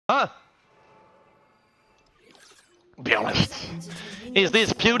Huh? Be honest. Is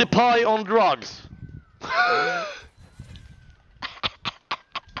this PewDiePie on drugs?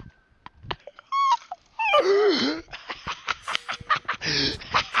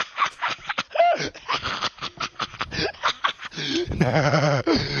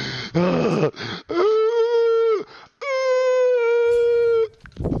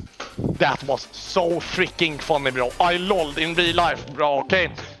 That was so freaking funny, bro. I lolled in real life, bro,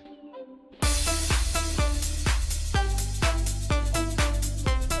 okay?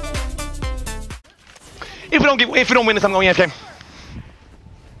 If we don't win this, I'm going AFK.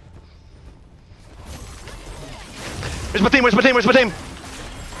 Where's my team? Where's my team? Where's my team?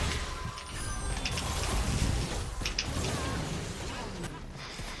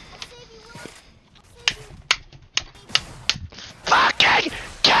 Fucking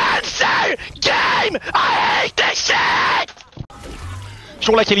cancer game! I hate this shit!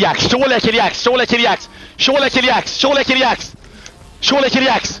 Surely kill Jax! Surely kill Jax! Surely kill Jax! Surely kill Jax! Surely kill Jax! Surely kill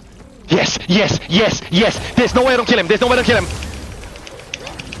Jax! Yes, yes, yes, yes! There's no way I don't kill him! There's no way I don't kill him!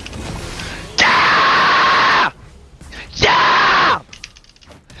 Yeah! Yeah!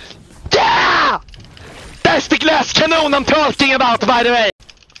 Yeah! That's the glass cannon I'm talking about, by the way!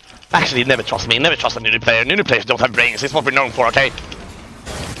 Actually, never trust me. Never trust a nunu player. Nunu players don't have brains. It's what we're known for, okay?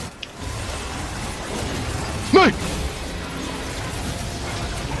 No!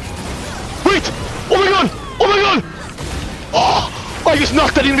 Wait! Oh my god! Oh my god! Oh! I just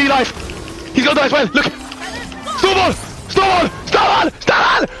knocked that in real life! He's gonna die as well! Look! Snowball! Snowball! Snowball!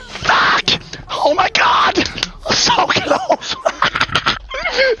 Snowball! Fuck! Oh my god! So close!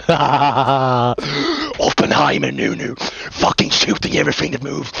 Oppenheimer Nunu! Fucking shooting everything that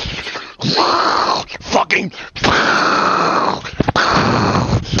moves! Fucking!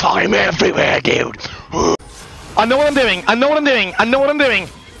 I'm everywhere, dude! I know what I'm doing! I know what I'm doing! I know what I'm doing!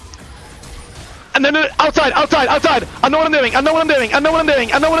 And then outside, outside, outside! I know what I'm doing! I know what I'm doing! I know what I'm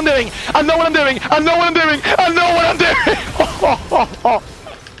doing! I know what I'm doing! I know what I'm doing! I know what I'm doing! I know what I'm doing!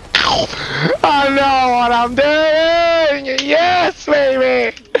 I know what I'm doing! Yes,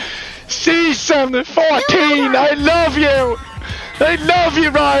 baby! Season 14! I love you! I love you,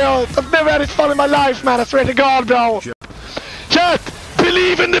 Riot! I've never had it fun in my life, man! I swear to God, bro! Chat!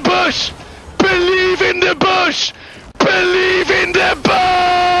 Believe in the bush! Believe in the bush! Believe in the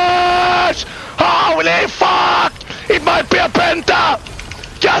bush! Holy fuck! It might be a penta!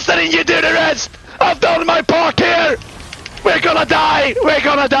 Just letting you do the rest! I've done my part here! We're gonna die! We're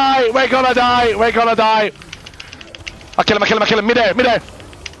gonna die! We're gonna die! We're gonna die! I kill him, I kill him, I kill him! Mid-air, mid-air!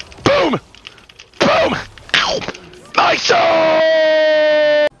 Boom! Boom! Ow! Nice!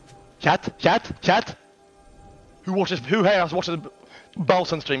 Chat, chat, chat! Who here has watched the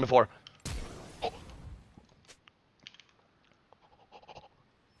Bowsen stream before?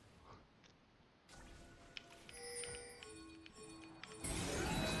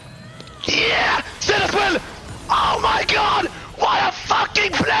 Yeah! Set as well! Oh my god! What a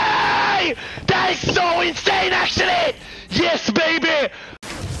fucking play! That is so insane, actually! Yes, baby!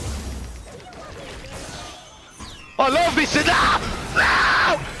 I love this!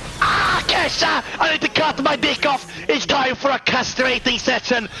 Ah, Kesha! I need to cut my dick off! It's time for a castrating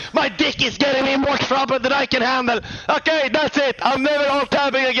session! My dick is getting me more trouble than I can handle! Okay, that's it! I'm never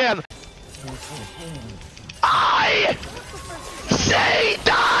alt-tabbing again! I say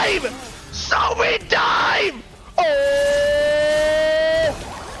time! So we time! Oh!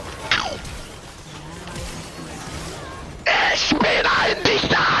 Ich bin ein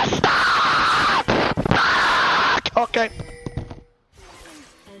Disaster! Fuck! Okay.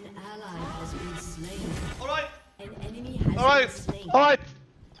 Alright! Alright! Alright!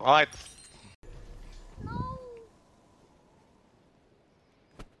 Alright!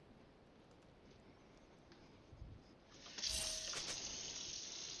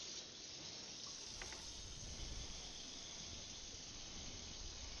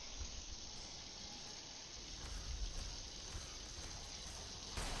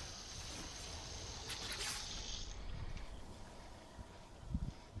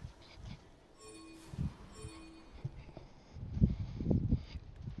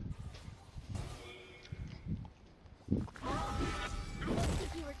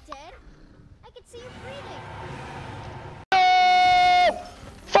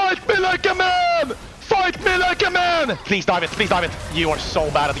 Like a man! Fight me like a man! Please dive it, please dive it. You are so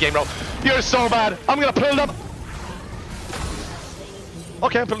bad at the game, bro. You're so bad. I'm gonna pull them.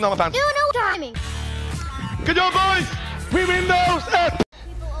 Okay, I'm pulling down my pants. No timing. Good job, boys! We win those!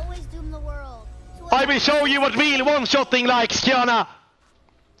 People always doom the world. I will show you what real one-shotting likes, Kiana.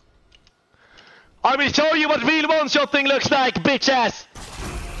 I will show you what real one-shotting looks like, bitch ass.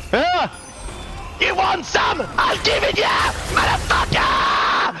 Yeah. You want some? I'll give it ya,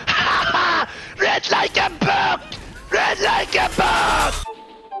 motherfucker! Red like a book! Red like a